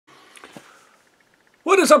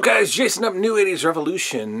What is up, guys? Jason up, New 80s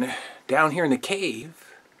Revolution, down here in the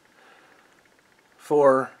cave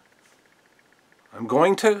I'm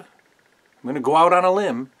going to go out on a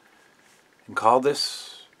limb and call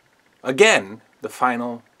this, again, the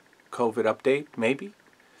final COVID update, maybe?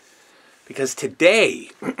 Because today,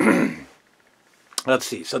 let's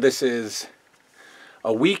see, so this is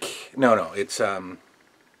a week, it's,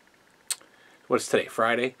 what's today,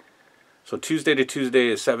 Friday? So Tuesday to Tuesday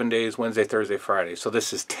is 7 days, Wednesday, Thursday, Friday. So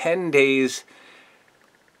this is 10 days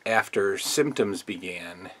after symptoms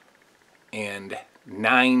began and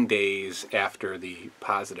 9 days after the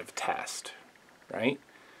positive test, right?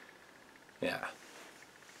 Yeah.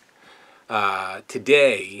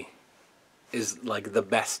 Today is like the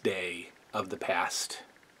best day of the past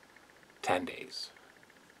 10 days.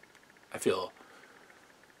 I feel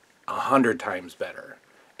 100 times better.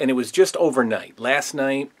 And it was just overnight. Last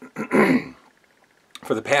night,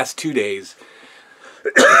 for the past 2 days,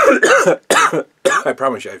 I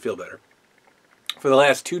promise you I feel better. For the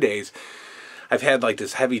last 2 days, I've had like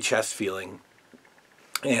this heavy chest feeling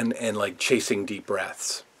and like chasing deep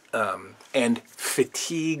breaths. And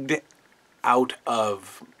fatigued out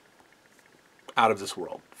of this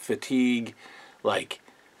world. Fatigue, like,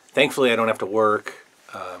 thankfully I don't have to work.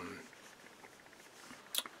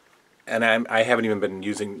 And I haven't even been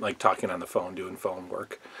talking on the phone, doing phone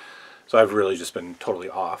work. So I've really just been totally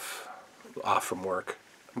off from work.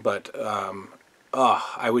 But,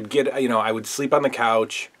 I would sleep on the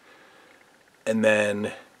couch. And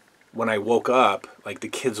then when I woke up, like the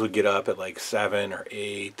kids would get up at like 7 or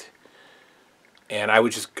 8. And I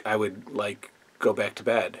would like go back to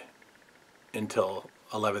bed until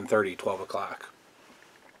 11:30, 12 o'clock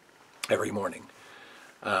every morning.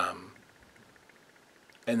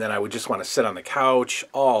 And then I would just want to sit on the couch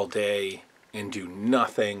all day and do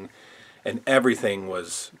nothing. And everything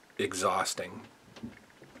was exhausting.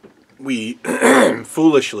 We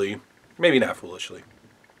foolishly, maybe not foolishly,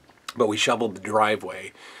 but we shoveled the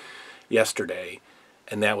driveway yesterday.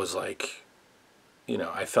 And that was like,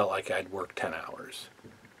 I felt like I'd worked 10 hours.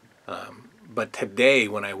 But today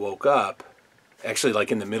when I woke up, actually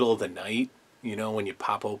like in the middle of the night, when you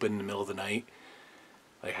pop open in the middle of the night,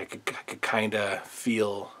 like I could kind of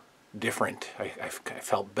feel different. I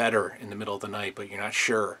felt better in the middle of the night, but you're not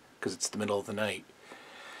sure because it's the middle of the night.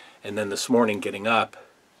 And then this morning getting up,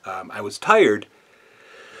 I was tired.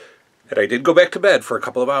 And I did go back to bed for a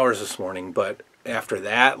couple of hours this morning, but after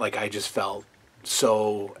that, like I just felt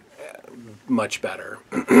so much better.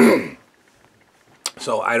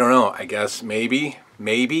 So I don't know. I guess maybe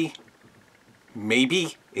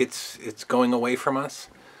it's going away from us.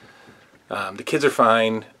 The kids are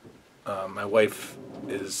fine. My wife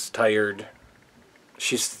is tired.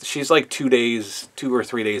 She's like 2 or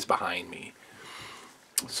 3 days behind me.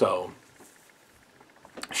 So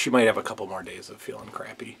she might have a couple more days of feeling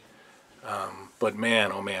crappy. But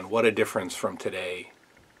man, oh man, what a difference from today.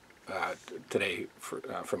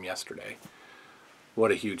 From yesterday.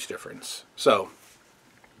 What a huge difference. So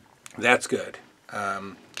that's good.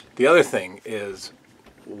 The other thing is,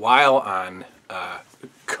 while on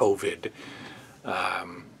COVID,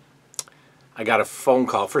 I got a phone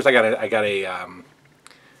call. First, I got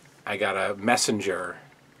a messenger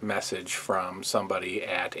message from somebody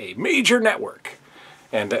at a major network,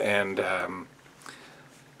 and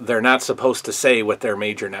they're not supposed to say what their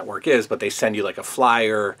major network is, but they send you like a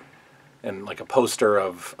flyer and like a poster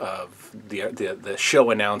of the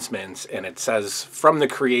show announcements, and it says from the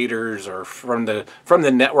creators or from the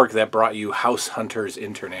network that brought you House Hunters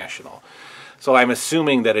International. So I'm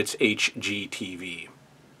assuming that it's HGTV.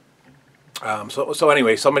 So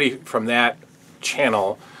anyway, somebody from that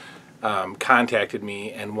channel contacted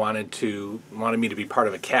me and wanted me to be part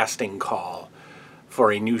of a casting call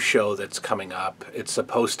for a new show that's coming up. It's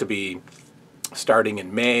supposed to be starting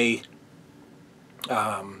in May.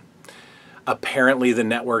 Apparently the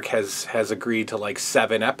network has agreed to like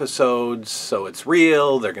 7 episodes, so it's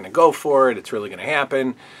real. They're going to go for it. It's really going to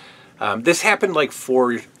happen. This happened like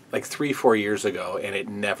 3-4 years ago, and it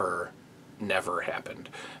never happened.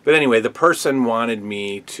 But anyway, the person wanted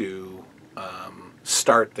me to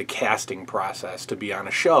start the casting process to be on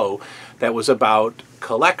a show that was about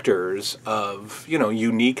collectors of,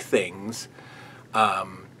 unique things,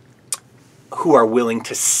 who are willing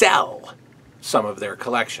to sell some of their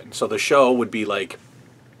collection. So the show would be like,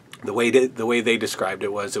 the way they described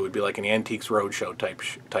it would be like an Antiques Roadshow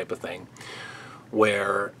type of thing,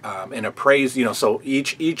 where an appraised, so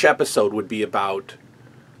each episode would be about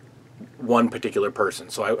one particular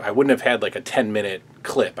person. So I wouldn't have had like a 10-minute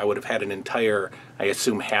clip. I would have had an entire, I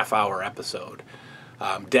assume, half-hour episode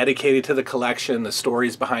dedicated to the collection, the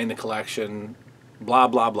stories behind the collection, blah,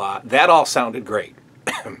 blah, blah. That all sounded great.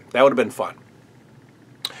 That would have been fun.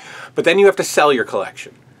 But then you have to sell your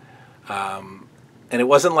collection. And it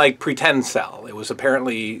wasn't like pretend sell. It was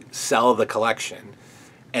apparently sell the collection.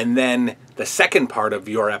 And then the second part of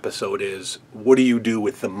your episode is, what do you do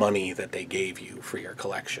with the money that they gave you for your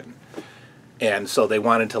collection? And so they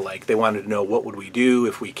wanted to know, what would we do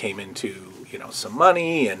if we came into, some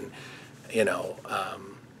money, and,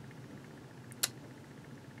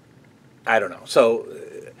 I don't know.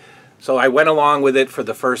 So I went along with it for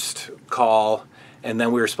the first call, and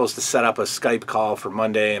then we were supposed to set up a Skype call for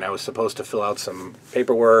Monday, and I was supposed to fill out some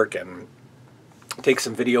paperwork and take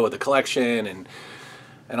some video of the collection and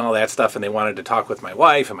all that stuff, and they wanted to talk with my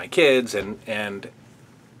wife and my kids, and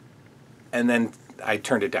then I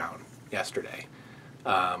turned it down yesterday,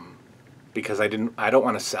 because I don't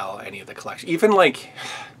want to sell any of the collection. Even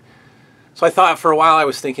so I thought for a while, I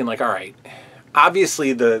was thinking all right,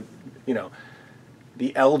 obviously the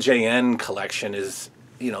LJN collection is,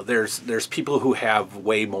 there's people who have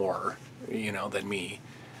way more, than me.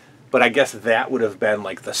 But I guess that would have been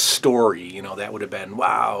the story, that would have been,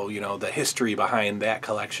 wow, the history behind that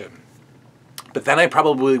collection. But then I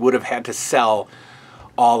probably would have had to sell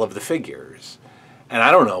all of the figures. And I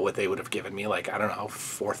don't know what they would have given me, I don't know,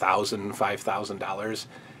 $4,000, $5,000.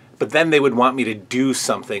 But then they would want me to do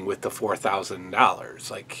something with the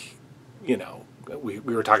 $4,000. We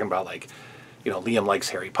were talking about Liam likes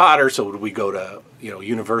Harry Potter, so would we go to,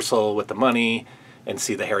 Universal with the money and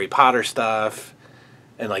see the Harry Potter stuff?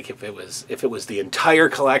 And if it was the entire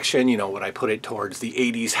collection, would I put it towards the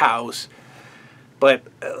 80s house? But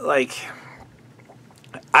I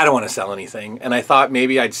don't want to sell anything. And I thought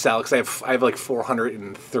maybe I'd sell, because I have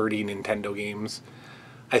 430 Nintendo games.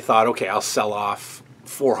 I thought, okay, I'll sell off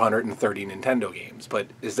 430 Nintendo games. But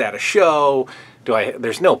is that a show?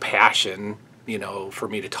 There's no passion, for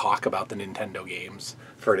me to talk about the Nintendo games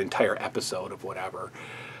for an entire episode of whatever.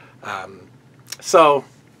 So,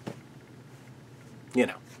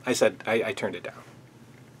 I said, I turned it down.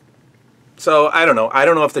 So, I don't know. I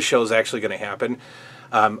don't know if the show's actually going to happen.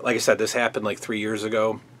 Like I said, this happened 3 years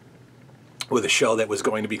ago with a show that was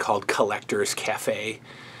going to be called Collector's Cafe,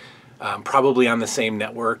 probably on the same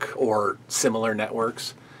network or similar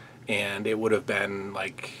networks. And it would have been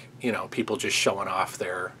people just showing off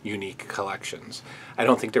their unique collections. I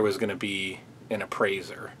don't think there was going to be an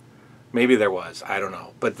appraiser. Maybe there was. I don't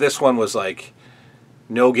know. But this one was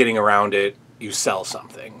no getting around it. You sell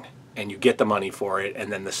something and you get the money for it.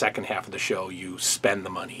 And then the second half of the show, you spend the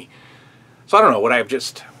money. So I don't know.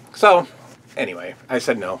 So anyway, I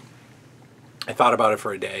said no. I thought about it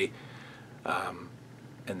for a day,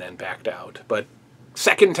 and then backed out. But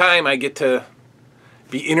second time I get to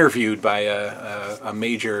be interviewed by a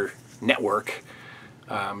major network,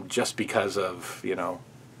 just because of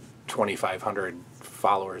 2,500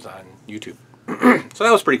 followers on YouTube. So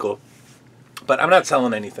that was pretty cool. But I'm not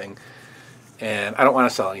selling anything, and I don't want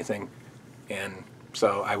to sell anything, and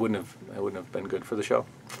so I wouldn't have been good for the show.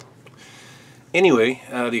 Anyway,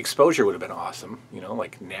 the exposure would have been awesome,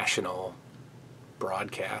 national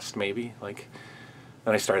broadcast maybe.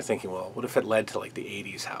 Then I started thinking, well, what if it led to the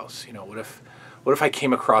 80s house? What if I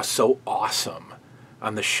came across so awesome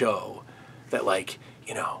on the show that I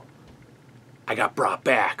got brought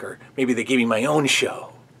back, or maybe they gave me my own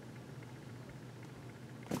show.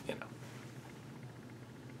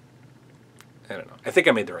 I don't know. I think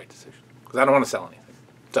I made the right decision, because I don't want to sell anything.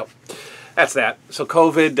 So that's that. So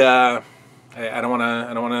COVID, I don't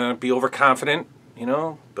want to be overconfident,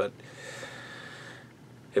 but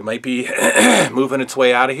it might be moving its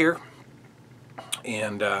way out of here,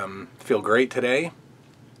 and feel great today,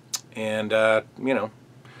 and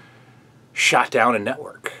shot down a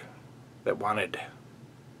network that wanted to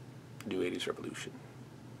do 80s Revolution.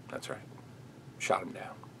 That's right. Shot them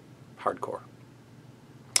down. Hardcore.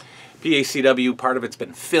 PACW, part of it's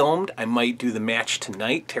been filmed. I might do the match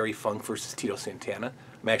tonight, Terry Funk versus Tito Santana.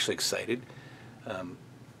 I'm actually excited.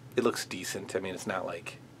 It looks decent. I mean, it's not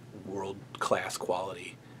world-class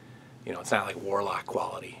quality. It's not Warlock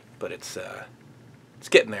quality, but it's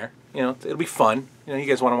getting there. It'll be fun. You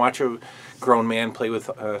guys want to watch a grown man play with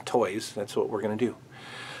toys. That's what we're going to do.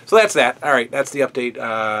 So that's that. All right, that's the update.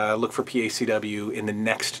 Look for PACW in the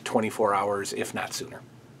next 24 hours, if not sooner.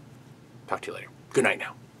 Talk to you later. Good night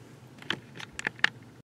now.